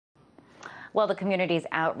Well, the community's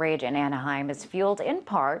outrage in Anaheim is fueled in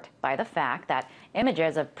part by the fact that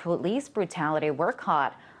images of police brutality were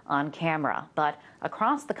caught on camera. But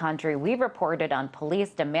across the country, we reported on police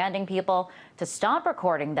demanding people to stop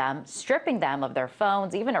recording them, stripping them of their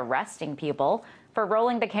phones, even arresting people for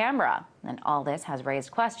rolling the camera. And all this has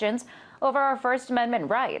raised questions over our First Amendment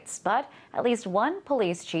rights. But at least one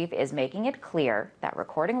police chief is making it clear that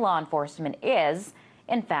recording law enforcement is,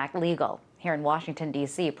 in fact, legal. Here in Washington,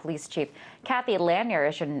 D.C., Police Chief Kathy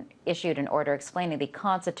Lanier issued an order explaining the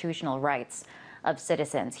constitutional rights of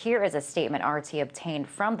citizens. Here is a statement RT obtained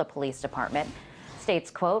from the police department. States,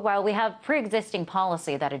 quote, "While we have pre-existing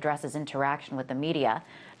policy that addresses interaction with the media,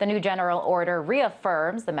 the new general order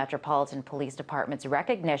reaffirms the Metropolitan Police Department's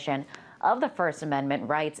recognition of the First Amendment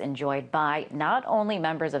rights enjoyed by not only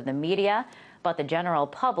members of the media, but the general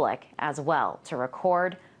public as well, to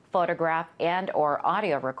record, photograph, and/or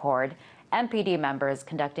audio record MPD members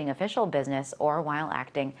conducting official business or while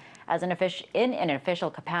acting as in an official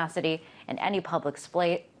capacity in any public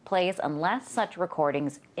place unless such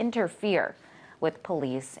recordings interfere with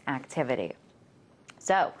police activity."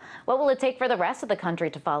 So, what will it take for the rest of the country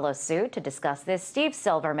to follow suit? To discuss this, Steve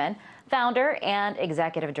Silverman, founder and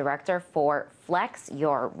executive director for Flex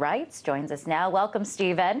Your Rights, joins us now. Welcome,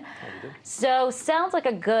 Stephen. So, sounds like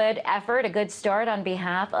a good effort, a good start on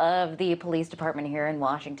behalf of the police department here in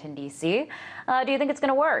Washington, D.C. Do you think it's going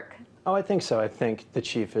to work? Oh, I think so. I think the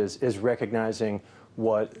chief is recognizing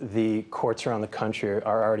what the courts around the country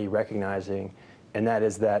are already recognizing, and that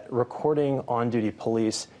is that recording on-duty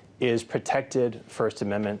police is protected First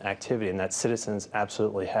Amendment activity, and that citizens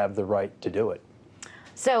absolutely have the right to do it.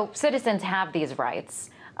 So citizens have these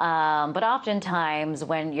rights, but oftentimes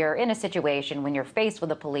when you're in a situation, when you're faced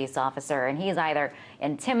with a police officer and he's either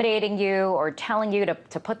intimidating you or telling you to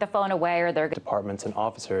put the phone away, or they're... Departments and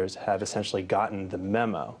officers have essentially gotten the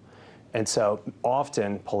memo. And so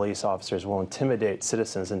often police officers will intimidate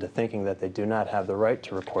citizens into thinking that they do not have the right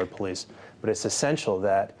to record police, but it's essential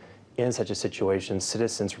that in such a situation,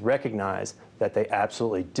 citizens recognize that they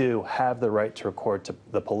absolutely do have the right to record to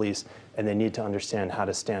the police, and they need to understand how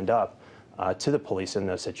to stand up to the police in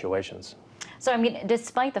those situations. So, I mean,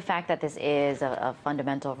 despite the fact that this is a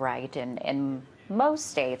fundamental right in most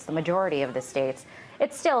states, the majority of the states,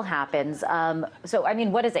 it still happens. So, I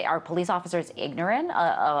mean, what is it? Are police officers ignorant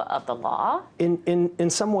of the law? In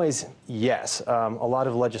some ways, yes. A lot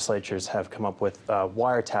of legislatures have come up with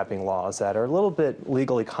wiretapping laws that are a little bit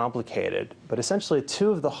legally complicated, but essentially two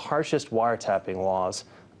of the harshest wiretapping laws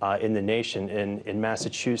in the nation, in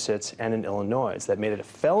Massachusetts and in Illinois, that made it a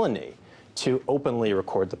felony to openly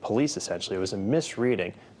record the police, essentially. It was a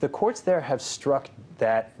misreading. The courts there have struck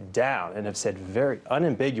that down and have said very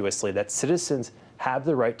unambiguously that citizens have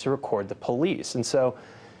the right to record the police. And so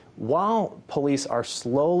while police are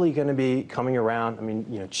slowly going to be coming around, I mean,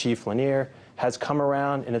 you know, Chief Lanier has come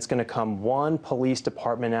around, and it's going to come one police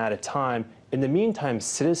department at a time. In the meantime,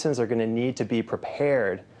 citizens are going to need to be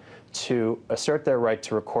prepared to assert their right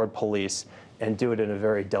to record police and do it in a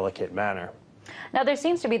very delicate manner. Now, there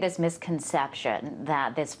seems to be this misconception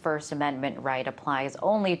that this First Amendment right applies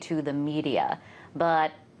only to the media,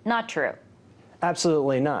 but not true.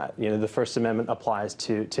 Absolutely not. You know, the First Amendment applies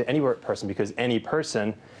to any person, because any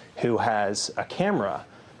person who has a camera,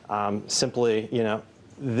 simply, you know,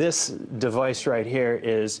 this device right here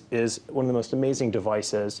is one of the most amazing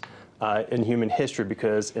devices in human history,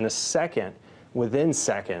 because in a second, within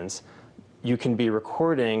seconds, you can be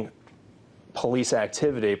recording police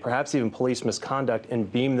activity, perhaps even police misconduct,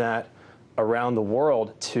 and beam that around the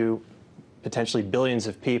world to potentially billions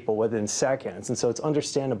of people within seconds. And so it's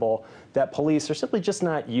understandable that police are simply just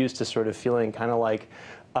not used to sort of feeling kind of like,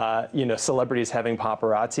 you know, celebrities having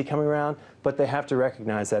paparazzi coming around, but they have to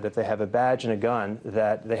recognize that if they have a badge and a gun,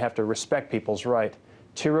 that they have to respect people's right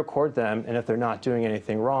to record them, and if they're not doing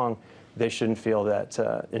anything wrong, they shouldn't feel that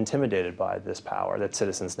intimidated by this power that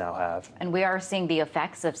citizens now have. And we are seeing the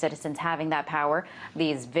effects of citizens having that power.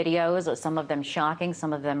 These videos, some of them shocking,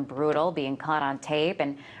 some of them brutal, being caught on tape,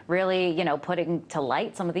 and really, you know, putting to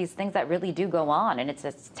light some of these things that really do go on. And it's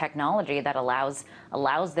this technology that allows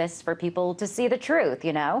this for people to see the truth,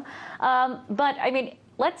 you know. But I mean,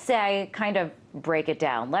 let's say, kind of break it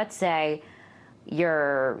down. Let's say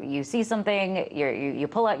you see something, you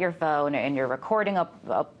pull out your phone and you're recording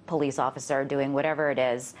a police officer doing whatever it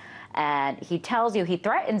is, and he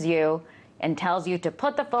threatens you and tells you to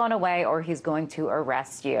put the phone away or he's going to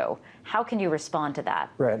arrest you. How can you respond to that?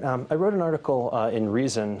 Right. I wrote an article in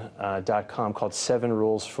Reason.com called 7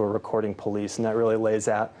 Rules for Recording Police, and that really lays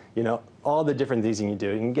out, you know, all the different things you can do.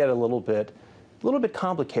 You can get a little bit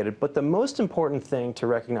complicated, but the most important thing to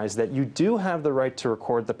recognize is that you do have the right to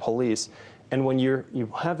record the police. And when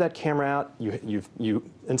you have that camera out, you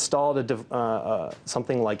installed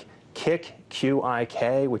something like Kik,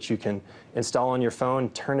 Q-I-K, which you can install on your phone,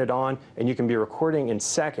 turn it on, and you can be recording in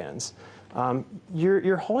seconds.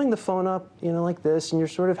 You're holding the phone up, like this, and you're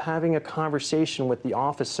sort of having a conversation with the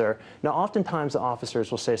officer. Now, oftentimes the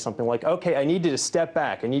officers will say something like, "Okay, I need you to step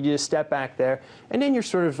back. I need you to step back there." And then you're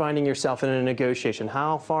sort of finding yourself in a negotiation.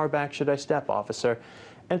 How far back should I step, officer?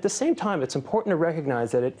 And at the same time, it's important to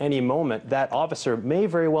recognize that at any moment, that officer may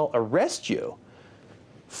very well arrest you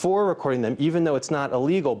for recording them, even though it's not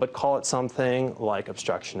illegal, but call it something like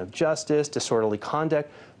obstruction of justice, disorderly conduct.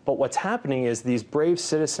 But what's happening is these brave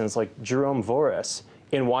citizens like Jerome Voris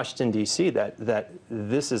in Washington, D.C., that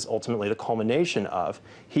this is ultimately the culmination of.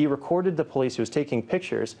 He recorded the police who was taking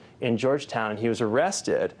pictures in Georgetown, and he was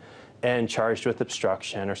arrested and charged with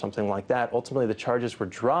obstruction or something like that. Ultimately, the charges were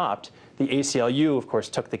dropped. The ACLU, of course,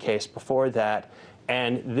 took the case before that,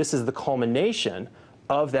 and this is the culmination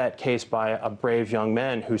of that case by a brave young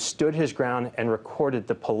man who stood his ground and recorded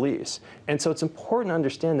the police. And so it's important to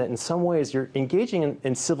understand that in some ways you're engaging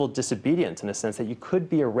in civil disobedience in a sense that you could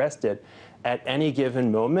be arrested at any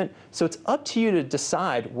given moment. So it's up to you to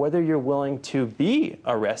decide whether you're willing to be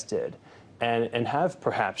arrested and have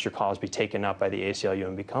perhaps your cause be taken up by the ACLU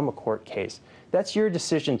and become a court case. That's your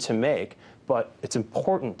decision to make. But it's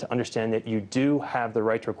important to understand that you do have the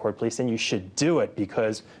right to record police, and you should do it,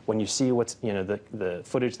 because when you see what's, the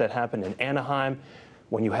footage that happened in Anaheim,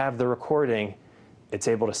 when you have the recording, it's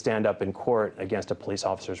able to stand up in court against a police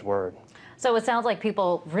officer's word. So it sounds like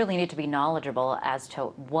people really need to be knowledgeable as to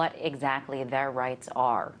what exactly their rights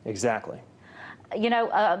are. Exactly.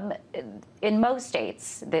 In most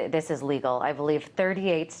states, this is legal. I believe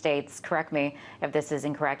 38 states, correct me if this is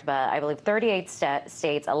incorrect, but I believe 38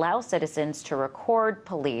 states allow citizens to record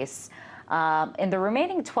police. In the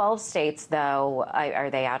remaining 12 states, though, are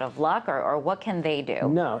they out of luck, or what can they do?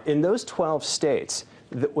 No, in those 12 states,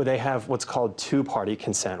 they have what's called two-party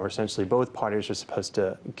consent, where essentially both parties are supposed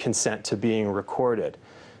to consent to being recorded.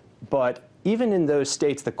 But even in those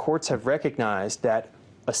states, the courts have recognized that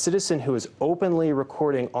a citizen who is openly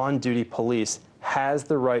recording on-duty police has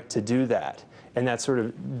the right to do that. And that sort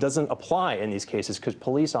of doesn't apply in these cases because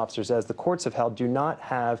police officers, as the courts have held, do not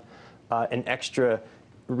have an extra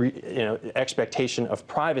expectation of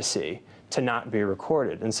privacy to not be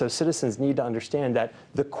recorded. And so citizens need to understand that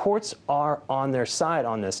the courts are on their side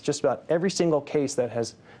on this. Just about every single case that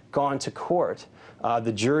has gone to court,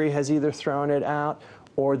 the jury has either thrown it out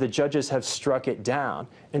or the judges have struck it down.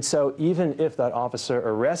 And so even if that officer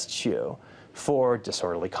arrests you for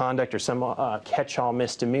disorderly conduct or some catch-all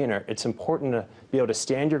misdemeanor, it's important to be able to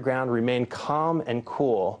stand your ground, remain calm and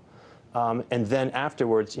cool, and then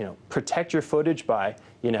afterwards, protect your footage by,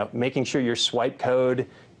 making sure your swipe code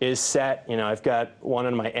is set. I've got one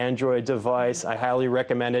on my Android device. I highly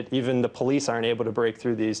recommend it. Even the police aren't able to break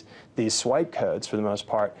through these swipe codes for the most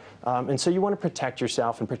part. And so you want to protect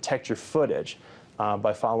yourself and protect your footage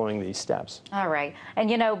by following these steps. All right.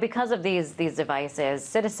 And because of these devices,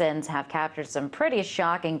 citizens have captured some pretty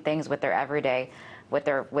shocking things with their everyday, with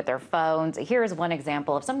their phones. Here's one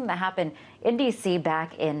example of something that happened in D.C.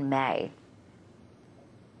 back in May.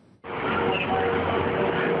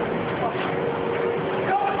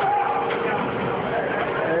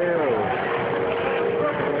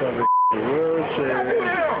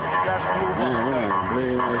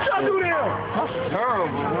 That's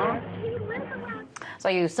terrible, huh? So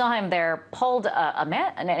you saw him there, pulled a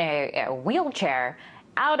man in a wheelchair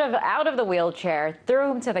out of the wheelchair, threw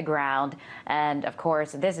him to the ground, and of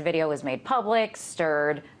course this video was made public,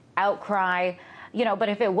 stirred outcry. But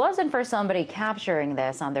if it wasn't for somebody capturing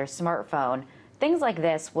this on their smartphone, things like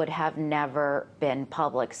this would have never been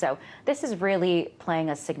public. So this is really playing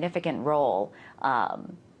a significant role,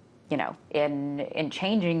 in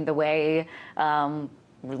changing the way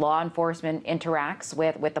law enforcement interacts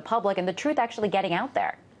with the public and the truth actually getting out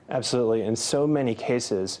there. Absolutely. In so many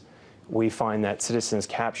cases, we find that citizens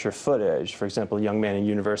capture footage. For example, a young man in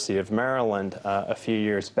University of Maryland a few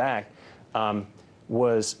years back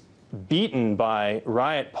was beaten by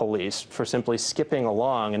riot police for simply skipping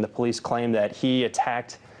along, and the police claimed that he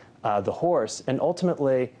attacked the horse, and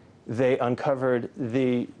ultimately they uncovered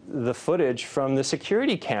the footage from the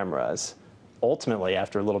security cameras. Ultimately,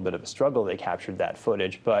 after a little bit of a struggle, they captured that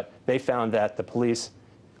footage, but they found that the police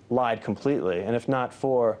lied completely. And if not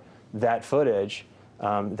for that footage,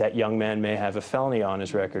 that young man may have a felony on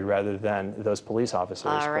his record rather than those police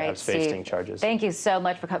officers perhaps facing charges. Thank you so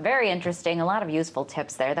much for very interesting, a lot of useful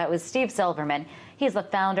tips there. That was Steve Silverman. He's the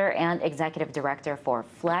founder and executive director for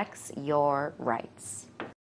Flex Your Rights.